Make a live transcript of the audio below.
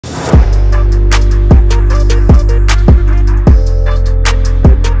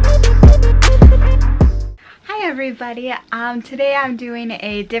everybody. Today I'm doing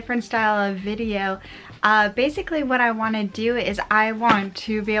a different style of video. Basically what I want to do is I want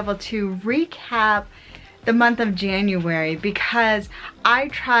to be able to recap the month of January because I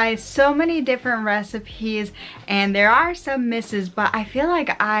try so many different recipes and there are some misses, but I feel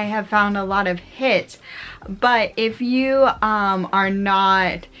like I have found a lot of hits. But if you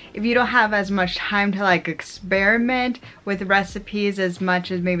if you don't have as much time to like experiment with recipes as much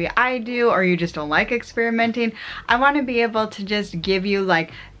as maybe I do, or you just don't like experimenting, I want to be able to just give you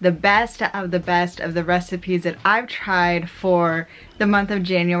like the best of the recipes that I've tried for the month of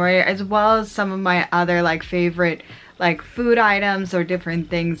January, as well as some of my other like favorite like food items or different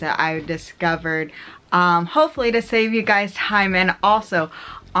things that I've discovered, hopefully to save you guys time. And also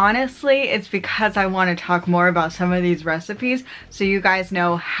honestly, it's because I want to talk more about some of these recipes so you guys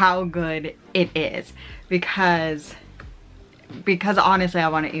know how good it is, because honestly I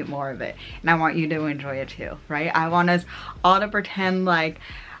want to eat more of it and I want you to enjoy it too, right? I want us all to pretend like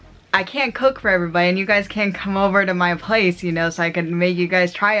I can't cook for everybody and you guys can't come over to my place, you know, so I can make you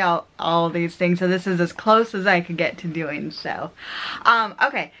guys try out all these things. So this is as close as I could get to doing so.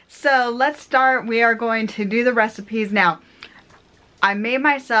 Okay, so let's start. We are going to do the recipes now. I made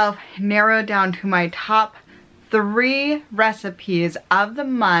myself narrow down to my top 3 recipes of the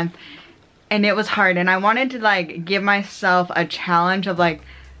month, and it was hard, and I wanted to like give myself a challenge of like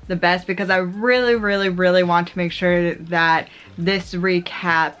the best, because I really want to make sure that this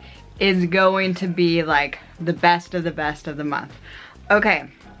recap is going to be like the best of the month. Okay,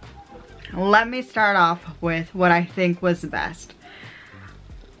 let me start off with what I think was the best.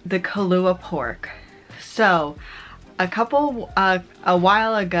 The Kahlua pork. So a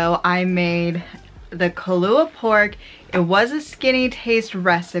while ago I made the Kahlua pork. It was a Skinny Taste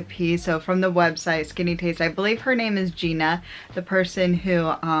recipe, so from the website Skinny Taste. I believe her name is Gina, the person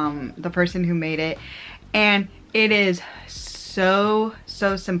who made it, and it is so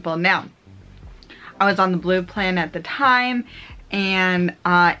simple. Now, I was on the blue plan at the time, and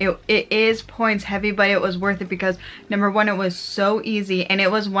it is points heavy, but it was worth it because number one, it was so easy, and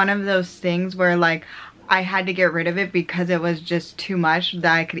it was one of those things where like I had to get rid of it because it was just too much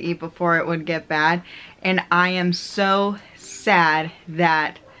that I could eat before it would get bad. And I am so sad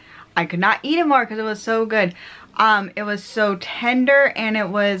that I could not eat it more because it was so good. It was so tender, and it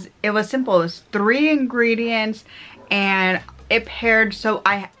was simple. It was 3 ingredients and it paired, so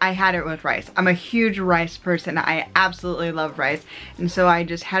I had it with rice. I'm a huge rice person. I absolutely love rice. And so I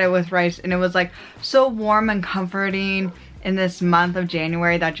just had it with rice, and it was like so warm and comforting in this month of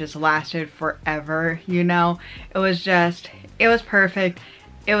January that just lasted forever, you know? It was perfect.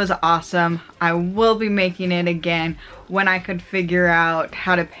 It was awesome. I will be making it again when I could figure out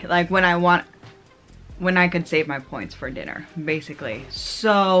how to, like when I could save my points for dinner, basically.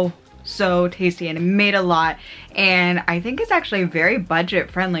 So tasty, and it made a lot, and I think it's actually very budget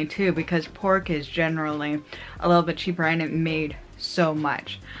friendly too, because pork is generally a little bit cheaper, and it made so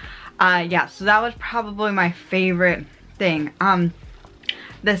much. Yeah, so that was probably my favorite thing.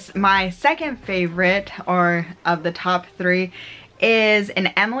 My second favorite, or of the top 3, is an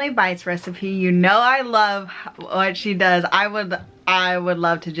Emily Bites recipe. You know I love what she does. I would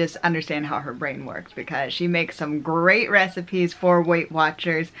love to just understand how her brain works, because she makes some great recipes for Weight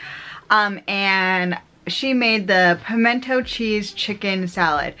Watchers. And she made the pimento cheese chicken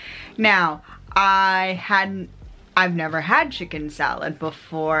salad. Now, I've never had chicken salad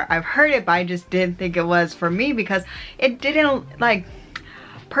before. I've heard it, but I just didn't think it was for me because it didn't, like,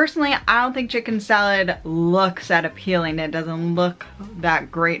 personally, I don't think chicken salad looks that appealing. It doesn't look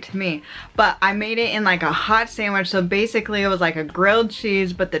that great to me. But I made it in like a hot sandwich, so basically it was like a grilled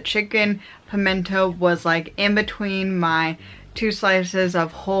cheese, but the chicken pimento was like in between my 2 slices of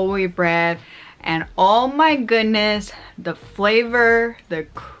whole wheat bread. And oh my goodness, the flavor, the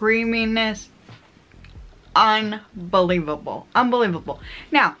creaminess, unbelievable.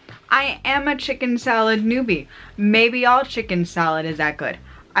 Now, I am a chicken salad newbie. Maybe all chicken salad is that good.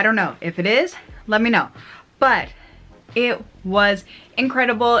 I don't know. If it is, let me know. But it was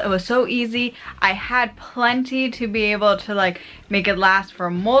incredible. It was so easy. I had plenty to be able to like make it last for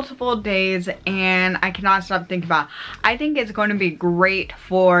multiple days, and I cannot stop thinking about it. I think it's going to be great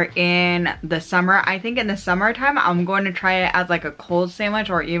for in the summer. I think in the summertime I'm going to try it as like a cold sandwich,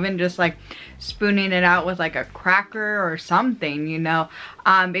 or even just like spooning it out with like a cracker or something, you know,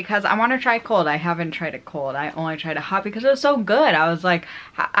 because I want to try cold. I haven't tried it cold. I only tried it hot because it was so good. I was like,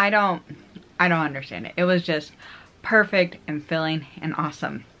 I don't understand it. It was just perfect and filling and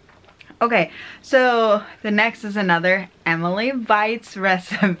awesome. Okay, so the next is another Emily Bites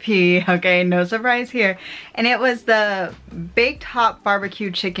recipe. Okay, no surprise here. And it was the baked hot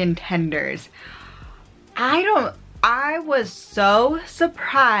barbecue chicken tenders. I I was so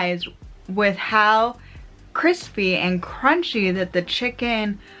surprised with how crispy and crunchy that the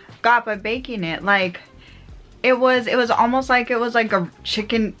chicken got by baking it. Like, it was almost like it was like a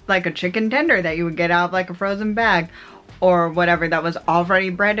chicken tender that you would get out of like a frozen bag or whatever, that was already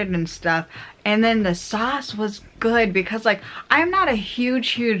breaded and stuff. And then the sauce was good because, like, I'm not a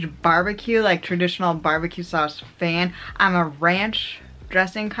huge barbecue, like traditional barbecue sauce fan. I'm a ranch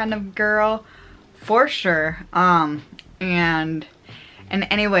dressing kind of girl for sure. And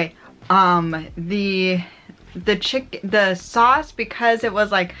anyway, the sauce, because it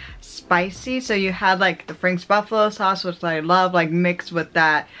was like spicy, so you had like the Frank's buffalo sauce, which I love, like mixed with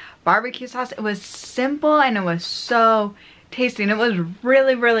that barbecue sauce. It was simple and it was so tasty, and it was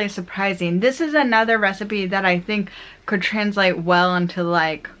really surprising. This is another recipe that I think could translate well into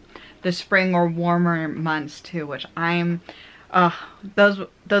like the spring or warmer months too, which those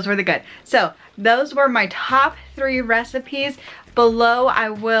were the good. So those were my top 3 recipes. Below I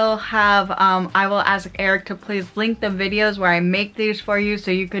will have I will ask Eric to please link the videos where I make these for you so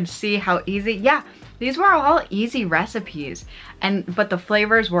you could see how easy. Yeah, these were all easy recipes, but the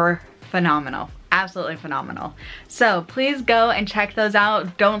flavors were phenomenal. Absolutely phenomenal. So please go and check those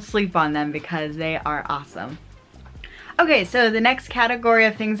out. Don't sleep on them because they are awesome. Okay, so the next category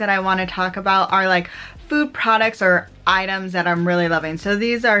of things that I want to talk about are like food products or items that I'm really loving. So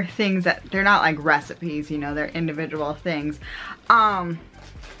these are things that, they're not like recipes, you know, they're individual things.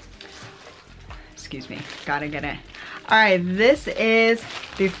 Excuse me, gotta get it. All right, this is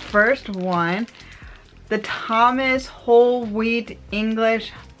the first one. The Thomas whole wheat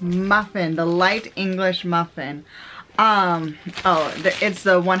English muffin, the light English muffin. It's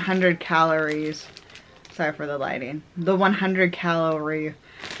the 100 calories. Sorry for the lighting. The 100 calorie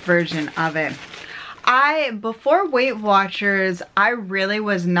version of it. Before Weight Watchers, I really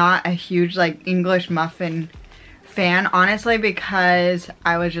was not a huge like English muffin fan, honestly, because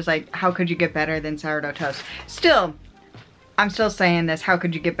I was just like, how could you get better than sourdough toast? I'm still saying this, how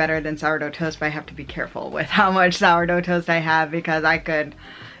could you get better than sourdough toast? But I have to be careful with how much sourdough toast I have, because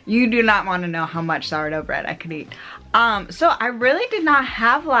you do not want to know how much sourdough bread I could eat. So I really did not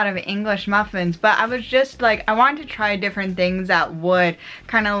have a lot of English muffins, but I was just like, I wanted to try different things that would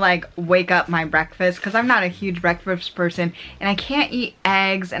kind of like wake up my breakfast, because I'm not a huge breakfast person, and I can't eat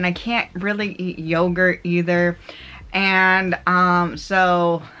eggs, and I can't really eat yogurt either. And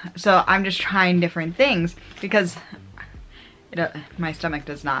so I'm just trying different things because my stomach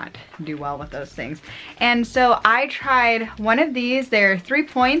does not do well with those things. And so I tried one of these. They're 3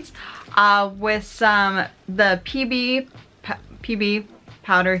 points with the PB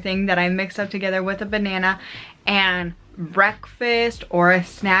powder thing that I mixed up together with a banana and breakfast or a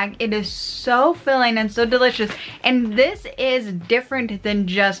snack. It is so filling and so delicious. And this is different than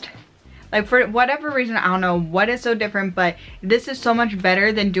just, like, for whatever reason, I don't know what is so different, but this is so much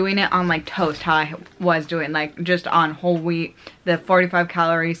better than doing it on like toast, how I was doing, like just on whole wheat, the 45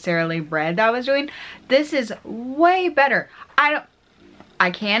 calorie Sara Lee bread that I was doing. This is way better. I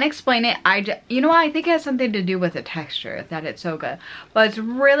can't explain it. You know what? I think it has something to do with the texture, that it's so good. But it's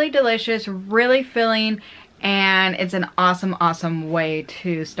really delicious, really filling, and it's an awesome way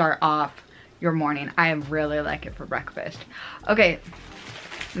to start off your morning. I really like it for breakfast. Okay.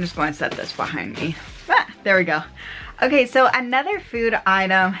 I'm just going to set this behind me. There we go. Okay, so another food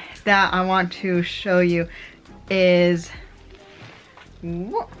item that I want to show you is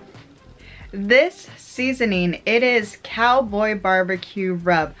this seasoning. It is Cowboy Barbecue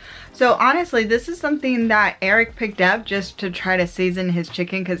Rub. So honestly, this is something that Eric picked up just to try to season his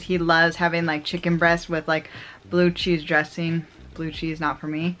chicken, because he loves having like chicken breast with like blue cheese dressing. Blue cheese, not for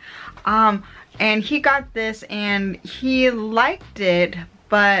me. And he got this and he liked it,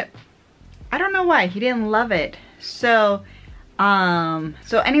 but I don't know why he didn't love it. So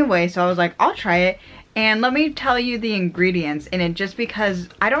anyway, so I was like, I'll try it, and let me tell you the ingredients in it, just because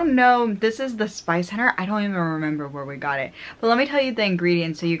I don't know. This is the Spice Center. I don't even remember where we got it, but let me tell you the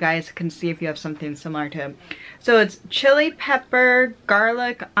ingredients so you guys can see if you have something similar to it. So it's chili pepper,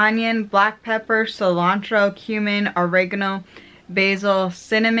 garlic, onion, black pepper, cilantro, cumin, oregano, basil,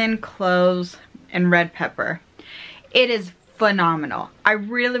 cinnamon, cloves, and red pepper. It is phenomenal. I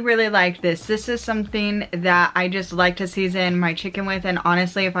really like this. This is something that I just like to season my chicken with, and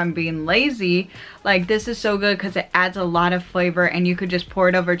honestly, if I'm being lazy, like, this is so good because it adds a lot of flavor, and you could just pour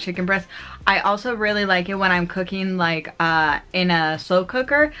it over chicken breast. I also really like it when I'm cooking like in a slow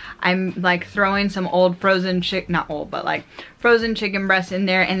cooker. I'm like throwing some old frozen frozen chicken breast in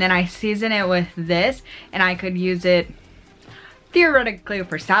there, and then I season it with this, and I could use it theoretically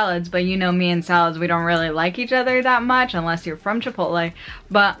for salads, but you know me and salads, we don't really like each other that much unless you're from Chipotle.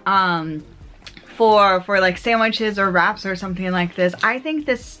 But for like sandwiches or wraps or something like this. I think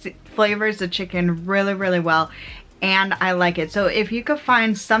this flavors the chicken really, really well, and I like it. So if you could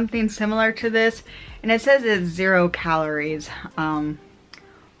find something similar to this, and it says it's 0 calories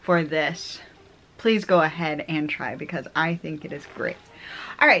for this, please go ahead and try, because I think it is great.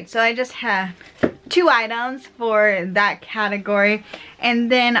 All right, so I just have 2 items for that category.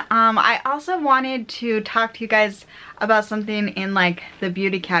 And then I also wanted to talk to you guys about something in like the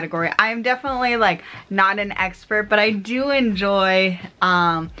beauty category. I'm definitely like not an expert, but I do enjoy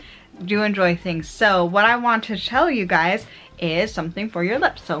things. So what I want to show you guys is something for your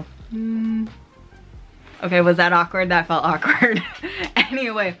lips. So okay, was that awkward? That felt awkward.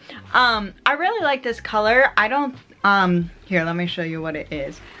 Anyway, I really like this color. I don't here, let me show you what it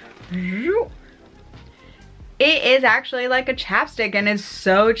is. It is actually like a chapstick, and it's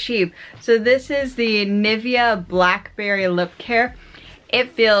so cheap. So this is the Nivea Blackberry Lip Care.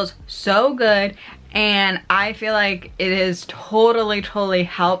 It feels so good, and I feel like it has totally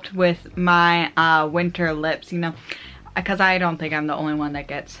helped with my winter lips, you know, because I don't think I'm the only one that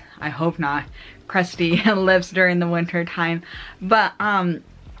gets, I hope not, crusty lips during the winter time. But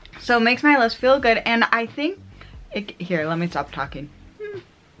so it makes my lips feel good, and I think here, let me stop talking.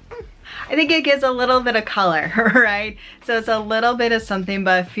 I think it gives a little bit of color, right? So it's a little bit of something,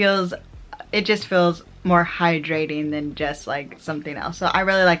 but it just feels more hydrating than just like something else. So I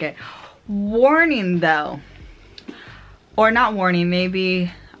really like it. Warning though, or not warning, maybe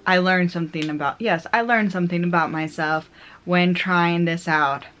I learned something about, yes, I learned something about myself when trying this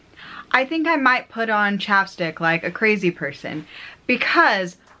out. I think I might put on chapstick like a crazy person,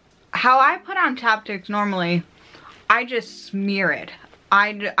 because how I put on chapsticks normally, I just smear it.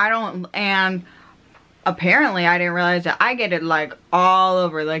 I don't, and apparently I didn't realize that I get it like all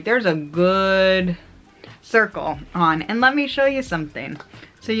over. Like there's a good circle on. And let me show you something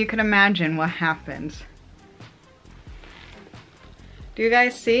so you can imagine what happens. Do you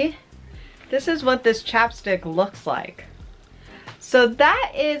guys see? This is what this chapstick looks like. So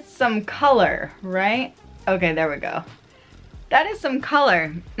that is some color, right? Okay, there we go. That is some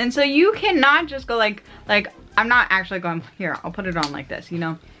color. And so you cannot just go like I'm not actually going, here, I'll put it on like this, you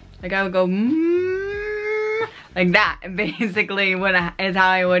know? Like I would go, like that, basically is how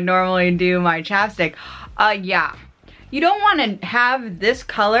I would normally do my chapstick. Yeah. You don't want to have this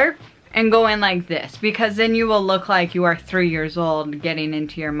color and go in like this, because then you will look like you are 3 years old getting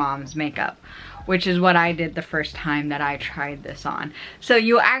into your mom's makeup, which is what I did the first time that I tried this on. So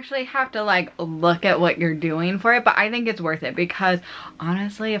you actually have to like look at what you're doing for it, but I think it's worth it, because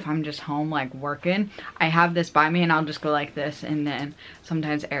honestly, if I'm just home like working, I have this by me and I'll just go like this, and then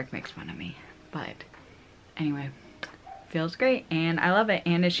sometimes Eric makes fun of me. But anyway, feels great and I love it,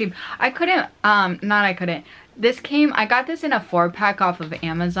 and it's cheap. I got this in a 4-pack off of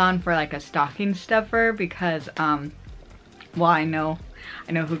Amazon for like a stocking stuffer, because well, I know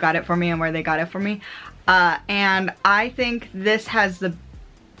who got it for me and where they got it for me. And I think this has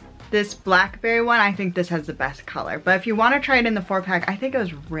this blackberry one, I think this has the best color. But if you want to try it in the 4-pack, I think it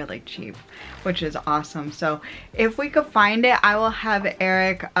was really cheap, which is awesome. So if we could find it, I will have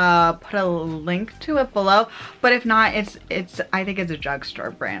Eric put a link to it below. But if not, I think it's a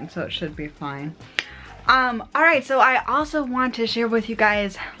drugstore brand, so it should be fine. Alright, so I also want to share with you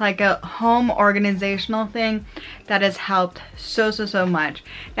guys like a home organizational thing that has helped so much.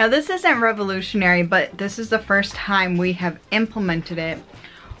 Now this isn't revolutionary, but this is the first time we have implemented it.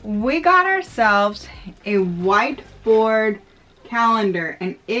 We got ourselves a whiteboard calendar,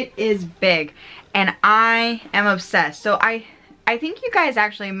 and it is big, and I am obsessed. So I think you guys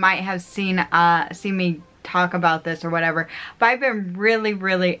actually might have seen me talk about this or whatever, but I've been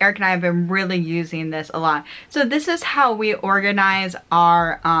really, Eric and I have been really using this a lot. So this is how we organize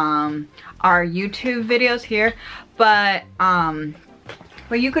our YouTube videos here, but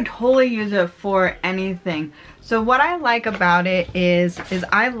you could totally use it for anything. So what I like about it is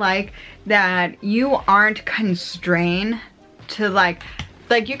I like that you aren't constrained to like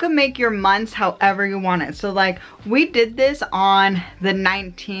you can make your months however you want it. So like we did this on the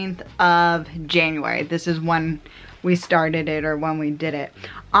 19th of January. This is when we started it, or when we did it.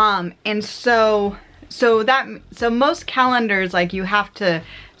 And so most calendars, like you have to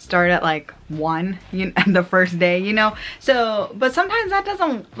start at like 1, the first day, you know. So but sometimes that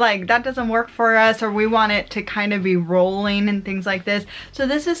doesn't work for us, or we want it to kind of be rolling and things like this. So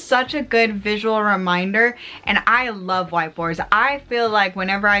this is such a good visual reminder, and I love whiteboards. I feel like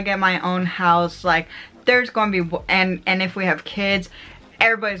whenever I get my own house, like there's going to be, and if we have kids,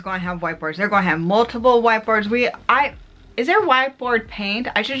 everybody's going to have whiteboards. They're going to have multiple whiteboards. Is there whiteboard paint?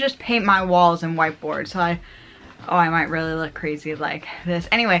 I should just paint my walls in whiteboard. So Oh, I might really look crazy like this.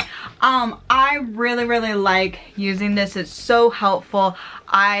 Anyway, I really like using this. It's so helpful.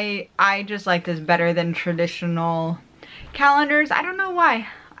 I just like this better than traditional calendars. I don't know why.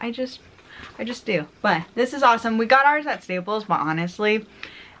 I just do. But this is awesome. We got ours at Staples, but honestly,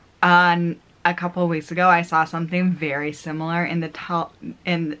 a couple of weeks ago I saw something very similar in the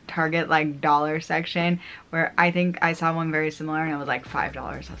Target like dollar section, where I think I saw one very similar and it was like $5.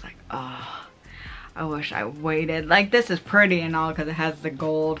 I was like, oh, I wish I waited. Like, this is pretty and all because it has the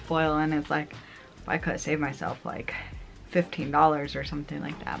gold foil, and it's like, if I could have saved myself like $15 or something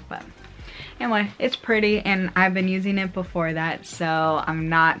like that. But anyway, it's pretty and I've been using it before that, so I'm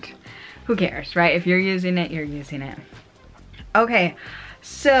not, who cares, right? If you're using it, you're using it. Okay,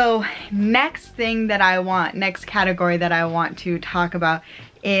 so next category that I want to talk about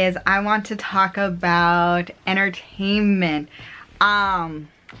is I want to talk about entertainment.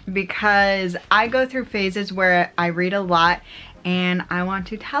 Because I go through phases where I read a lot, and I want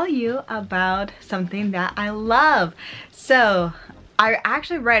to tell you about something that I love. So I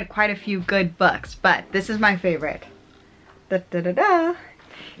actually read quite a few good books, but this is my favorite. It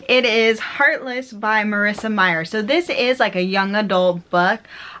is Heartless by Marissa Meyer. So this is like a young adult book,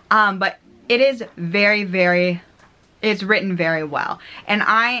 but it is it's written very well. And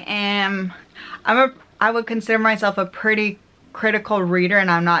I would consider myself a pretty critical reader, and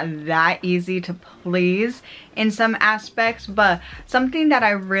I'm not that easy to please in some aspects, but something that I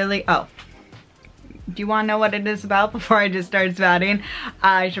really, do you want to know what it is about before I just start spouting?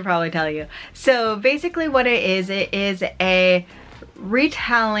 I should probably tell you. So basically what it is a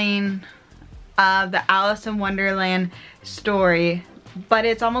retelling of the Alice in Wonderland story, but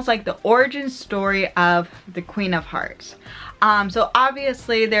it's almost like the origin story of the Queen of Hearts. So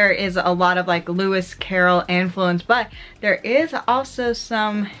obviously there is a lot of like Lewis Carroll influence, but there is also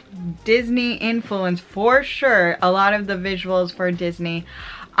some Disney influence for sure. A lot of the visuals for Disney.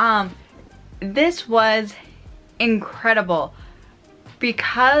 This was incredible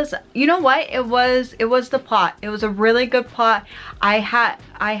because, you know what, it was the plot. It was a really good plot. I had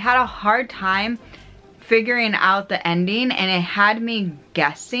a hard time figuring out the ending, and it had me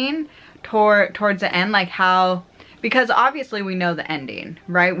guessing towards the end, like how, because obviously we know the ending,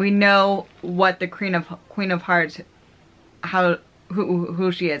 right? We know what the Queen of Hearts,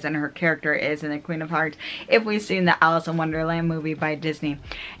 who she is and her character is in the Queen of Hearts, if we've seen the Alice in Wonderland movie by Disney.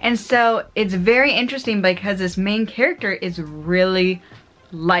 And so it's very interesting because this main character is really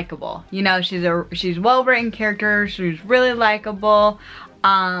likable. You know, she's well-written character, she's really likable.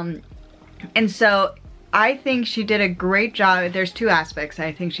 And so I think she did a great job. There's two aspects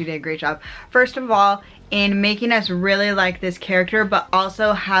I think she did a great job. First of all, in making us really like this character, but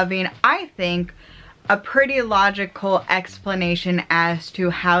also having, I think, a pretty logical explanation as to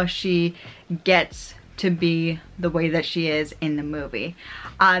how she gets to be the way that she is in the movie.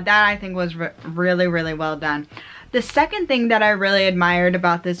 That I think was really well done. The second thing that I really admired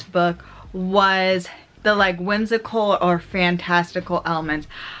about this book was the like whimsical or fantastical elements.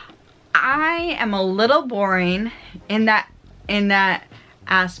 I am a little boring in that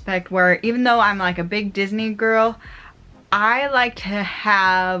aspect where, even though I'm like a big Disney girl, I like to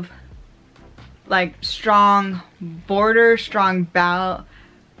have like strong borders, strong boundaries.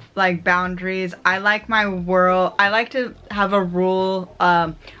 I like my world. I like to have a rule.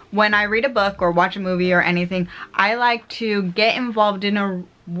 When I read a book or watch a movie or anything, I like to get involved in a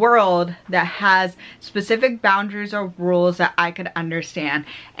world that has specific boundaries or rules that I could understand.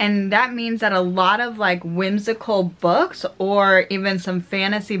 And that means that a lot of like whimsical books or even some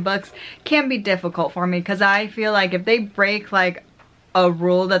fantasy books can be difficult for me, because I feel like if they break like a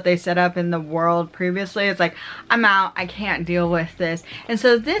rule that they set up in the world previously, it's like, I'm out, I can't deal with this. And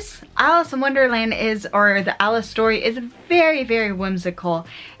so this Alice in Wonderland or the Alice story is very whimsical,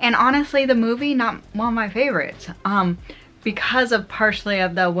 and honestly the movie not one of my favorites because of partially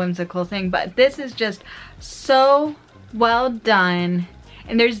of the whimsical thing, but this is just so well done.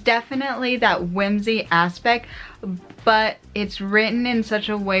 And there's definitely that whimsy aspect, but it's written in such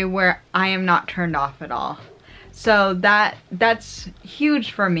a way where I am not turned off at all. So that's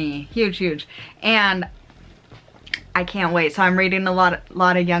huge for me, huge. And I can't wait. So I'm reading a lot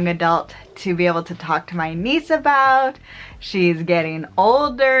of young adult to be able to talk to my niece about. She's getting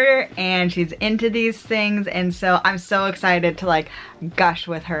older and she's into these things, and so I'm so excited to like gush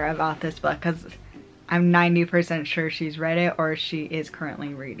with her about this book, because I'm 90% sure she's read it or she is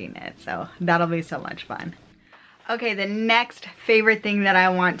currently reading it. So that'll be so much fun. Okay, the next favorite thing that I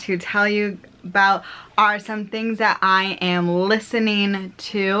want to tell you about are some things that I am listening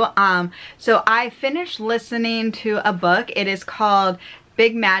to. So I finished listening to a book. It is called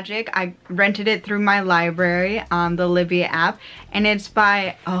Big Magic. I rented it through my library, the Libby app, and it's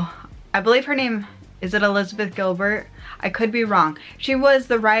by, oh, I believe her name, is it Elizabeth Gilbert? I could be wrong. She was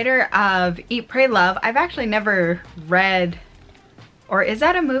the writer of Eat, Pray, Love. I've actually never read, or is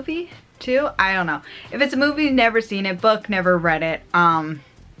that a movie too? I don't know. If it's a movie, never seen it. Book, never read it.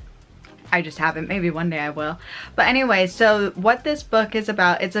 I just haven't. Maybe one day I will. But anyway, so what this book is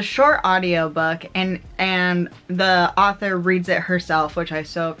about, it's a short audio book, and the author reads it herself, which I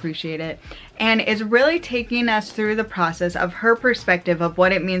so appreciate it. And it's really taking us through the process of her perspective of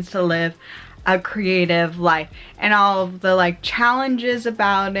what it means to live a creative life and all of the like challenges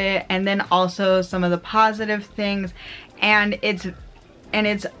about it, and then also some of the positive things, and it's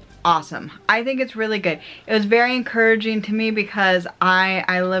awesome. I think it's really good. It was very encouraging to me because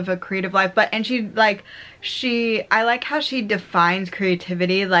I live a creative life, but and I like how she defines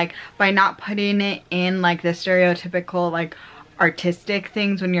creativity, like by not putting it in like the stereotypical like artistic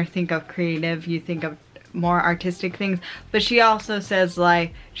things. When you think of creative, you think of more artistic things, but she also says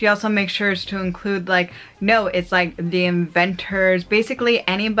like, she also makes sure to include like, no, it's like the inventors, basically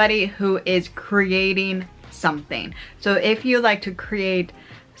anybody who is creating something. So if you like to create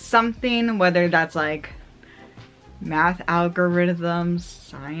something, whether that's like math algorithms,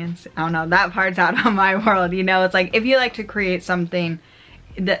 science, I don't know, that part's out of my world, you know. It's like if you like to create something,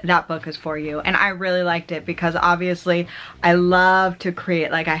 that book is for you. And I really liked it because obviously I love to create.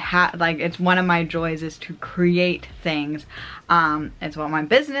 Like it's one of my joys is to create things. It's what my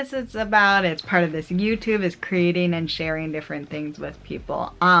business is about. It's part of this YouTube, is creating and sharing different things with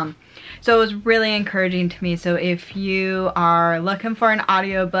people. So it was really encouraging to me. So if you are looking for an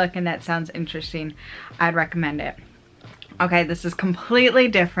audiobook and that sounds interesting, I'd recommend it. Okay, this is completely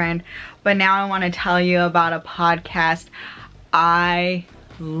different, but now I want to tell you about a podcast I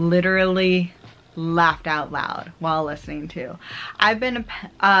literally laughed out loud while listening to. I've been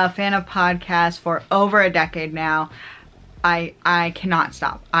a fan of podcasts for over a decade now. I cannot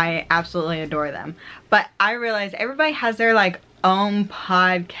stop. I absolutely adore them. But I realize everybody has their like own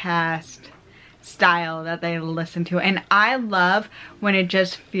podcast style that they listen to, and I love when it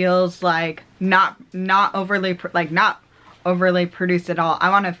just feels like not overly produced at all. I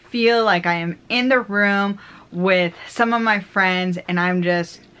want to feel like I am in the room with some of my friends and I'm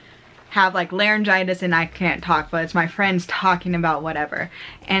just have like laryngitis and I can't talk, but it's my friends talking about whatever.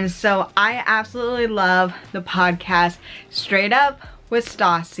 And so I absolutely love the podcast Straight Up with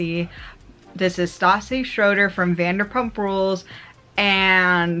Stassi. This is Stassi Schroeder from Vanderpump Rules,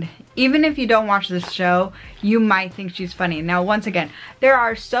 and even if you don't watch this show, you might think she's funny. Now once again, there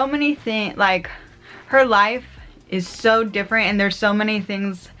are so many things, like her life is so different and there's so many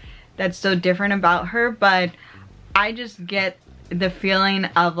things that's so different about her, but I just get the feeling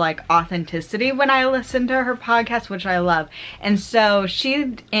of like authenticity when I listen to her podcast, which I love. And so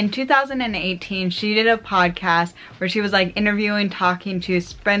in 2018, she did a podcast where she was like talking to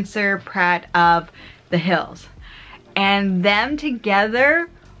Spencer Pratt of The Hills, and them together,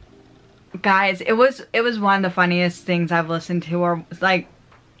 guys, it was one of the funniest things I've listened to. Or like,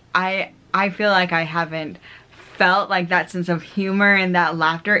 I feel like I haven't felt like that sense of humor and that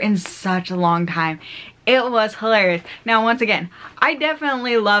laughter in such a long time. It was hilarious. Now once again, I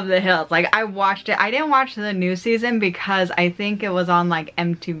definitely love The Hills. Like I watched it. I didn't watch the new season because I think it was on like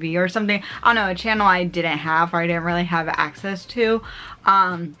MTV or something. I don't know, a channel I didn't have, or I didn't really have access to.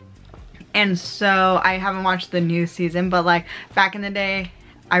 And so I haven't watched the new season, but like back in the day,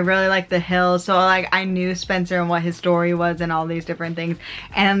 I really liked The Hills, so like I knew Spencer and what his story was and all these different things.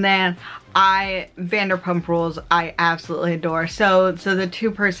 And then Vanderpump Rules, I absolutely adore. So the two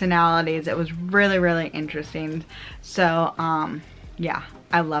personalities, it was really, really interesting. So yeah,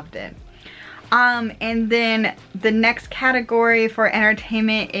 I loved it. And then the next category for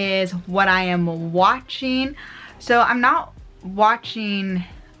entertainment is what I am watching. So I'm not watching,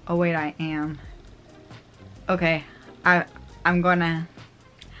 oh wait, I am. Okay, I'm gonna,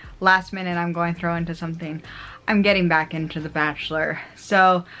 last minute I'm going to throw into something. I'm getting back into The Bachelor.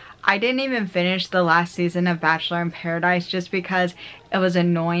 So I didn't even finish the last season of Bachelor in Paradise just because it was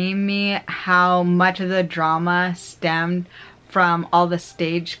annoying me how much of the drama stemmed from all the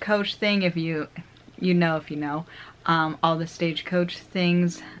stagecoach thing. If you know, all the stagecoach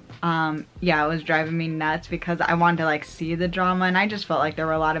things. Yeah, it was driving me nuts because I wanted to like see the drama, and I just felt like there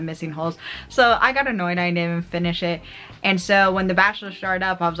were a lot of missing holes. So I got annoyed I didn't even finish it. And so when The Bachelor started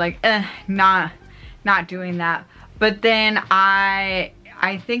up, I was like, not doing that. But then I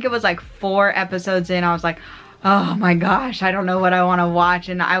think it was like 4 episodes in, I was like, oh my gosh, I don't know what I want to watch.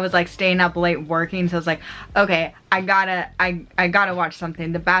 And I was like staying up late working, so I was like, okay, I gotta watch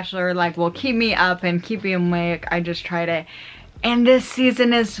something. The Bachelor like will keep me up and keep me awake. I just try to And this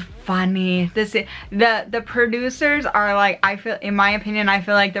season is funny. The producers are like, I feel, in my opinion, I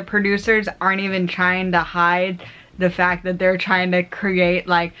feel like the producers aren't even trying to hide the fact that they're trying to create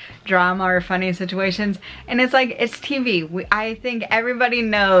like drama or funny situations. And it's like, it's TV. I think everybody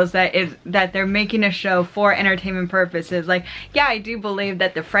knows that that they're making a show for entertainment purposes. Like, yeah, I do believe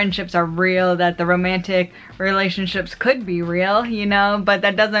that the friendships are real, that the romantic relationships could be real, you know, but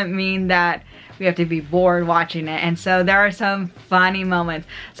that doesn't mean that we have to be bored watching it. And so there are some funny moments.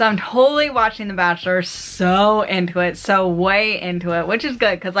 So I'm totally watching The Bachelor, so into it, so way into it, which is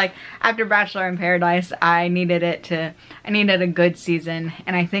good, because like after Bachelor in Paradise, I needed a good season,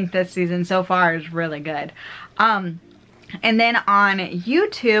 and I think this season so far is really good. And then on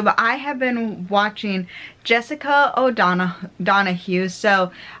YouTube, I have been watching Jessica O'Donoghue.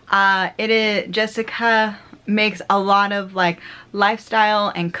 So Jessica makes a lot of like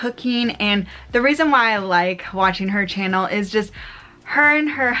lifestyle and cooking, and the reason why I like watching her channel is just her and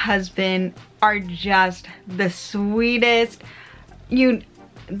her husband are just the sweetest,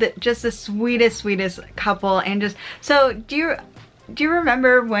 just the sweetest couple. And just, so do you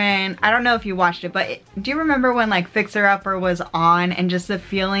remember when, I don't know if you watched it, but do you remember when like Fixer Upper was on, and just the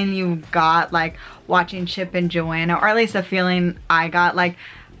feeling you got like watching Chip and Joanna, or at least the feeling I got, like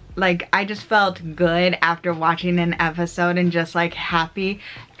I just felt good after watching an episode and just like happy.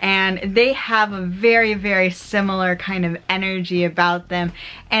 And they have a very similar kind of energy about them,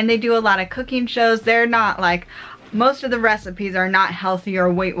 and they do a lot of cooking shows. They're not like, most of the recipes are not healthy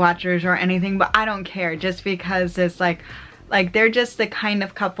or Weight Watchers or anything, but I don't care, just because it's like they're just the kind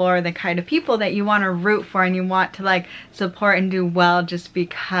of couple or the kind of people that you want to root for and you want to like support and do well, just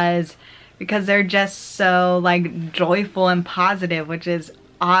because they're just so like joyful and positive, which is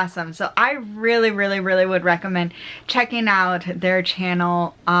awesome. So I really would recommend checking out their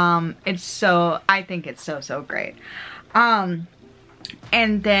channel. I think it's so great. And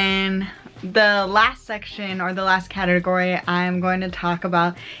then the last section, or the last category I'm going to talk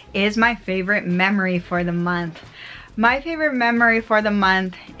about, is my favorite memory for the month. My favorite memory for the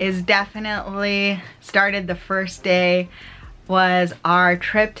month is definitely started the first day, was our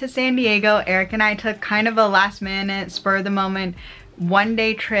trip to San Diego. Eric and I took kind of a last minute, spur of the moment,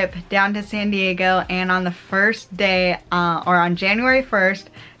 one-day trip down to San Diego. And on the first day, or on January 1st,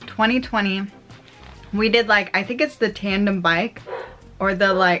 2020, we did like, I think it's the tandem bike, or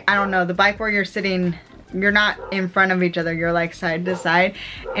the like, I don't know, the bike where you're sitting, you're not in front of each other, you're like side to side.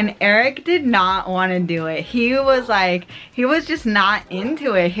 And Eric did not want to do it. He was like, he was just not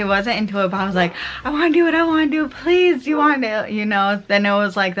into it. He wasn't into it, but I was like, I want to do it, I want to do it, please, do you want to, you know? Then it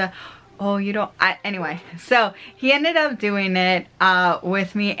was like the, oh, you don't, anyway. So he ended up doing it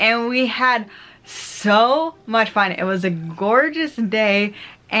with me, and we had so much fun. It was a gorgeous day,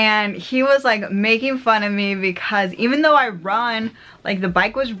 and he was like making fun of me because even though I run, like the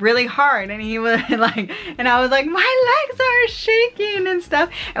bike was really hard, and he was like, and I was like, my legs are shaking and stuff.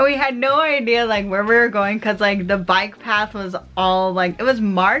 And we had no idea like where we were going, because like the bike path was all like, it was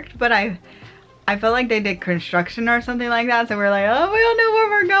marked, but I felt like they did construction or something like that, so we're like, oh, we don't know where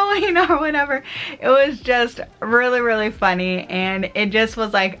we're going or whatever. It was just really funny, and it just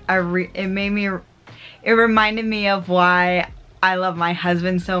was like it reminded me of why I love my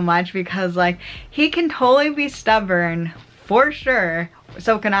husband so much, because like he can totally be stubborn for sure,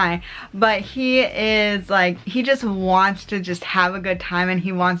 so can I, but he is like, he just wants to just have a good time, and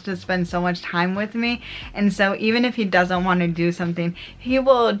he wants to spend so much time with me. And so even if he doesn't want to do something, he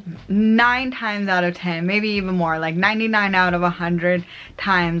will 9 times out of 10, maybe even more, like 99 out of 100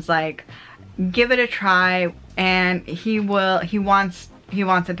 times, like give it a try. And he wants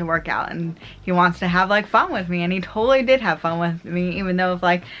it to work out, and he wants to have like fun with me, and he totally did have fun with me, even though if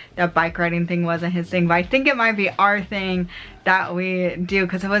like that bike riding thing wasn't his thing. But I think it might be our thing that we do,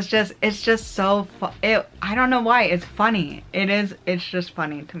 because it's just so fun. I don't know why, it's funny. It's just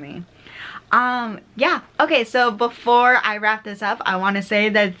funny to me. Yeah, okay, so before I wrap this up, I want to say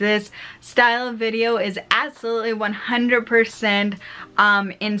that this style of video is absolutely 100%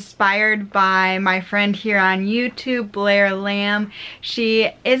 inspired by my friend here on YouTube, Blair Lamb.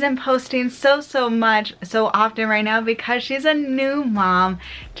 She isn't posting so often right now because she's a new mom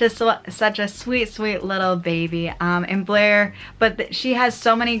to such a sweet little baby. And Blair, but she has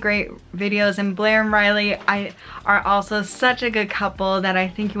so many great videos, and Blair and Riley are also such a good couple that I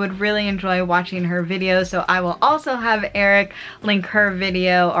think you would really enjoy watching her videos. So I will also have Eric link her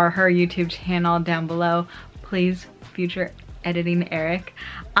video or her YouTube channel down below. Please, future editing Eric.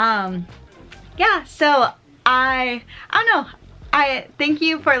 Yeah, so I don't know. I thank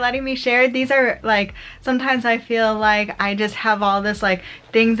you for letting me share. These are like, sometimes I feel like I just have all this like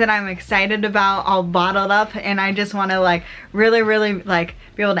things that I'm excited about all bottled up, and I just want to like really like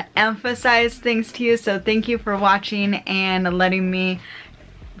be able to emphasize things to you. So thank you for watching and letting me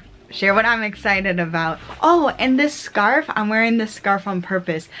share what I'm excited about. Oh, and this scarf, I'm wearing this scarf on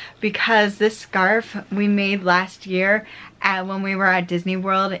purpose because this scarf we made last year when we were at Disney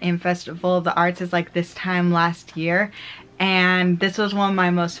World in Festival of the Arts. Is like this time last year, and this was one of my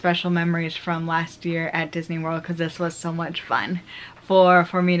most special memories from last year at Disney World because this was so much fun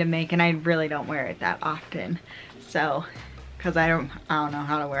for me to make, and I really don't wear it that often. So because I don't know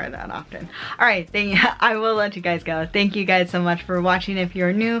how to wear it that often. All right, I will let you guys go. Thank you guys so much for watching. If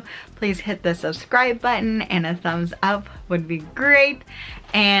you're new, please hit the subscribe button, and a thumbs up would be great.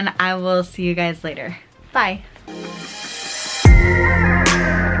 And I will see you guys later. Bye.